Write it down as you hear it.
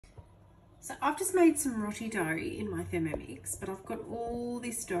So I've just made some roti dough in my Thermomix, but I've got all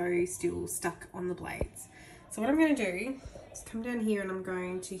this dough still stuck on the blades. So what I'm going to do is come down here and I'm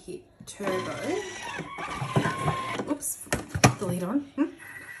going to hit turbo. Oops, put the lid on. Hit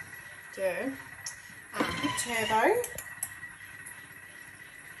turbo.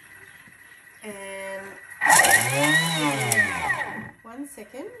 And 1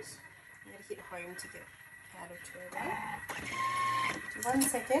 second. I'm going to hit home to get out of turbo. Do 1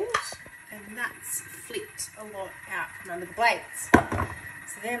 second. And that's flicked a lot out from under the blades.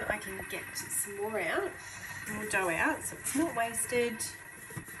 So then I can get some more out, more dough out, so it's not wasted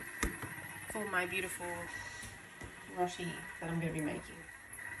for my beautiful roti that I'm going to be making.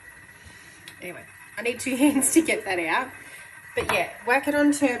 Anyway, I need 2 hands to get that out. But yeah, whack it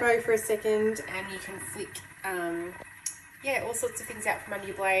on turbo for a second and you can flick yeah, all sorts of things out from under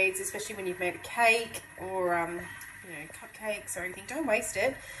your blades, especially when you've made a cake or you know, cupcakes or anything. Don't waste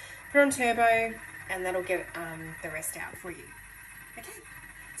it. Put it on turbo and that'll get the rest out for you. Okay,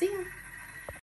 see ya.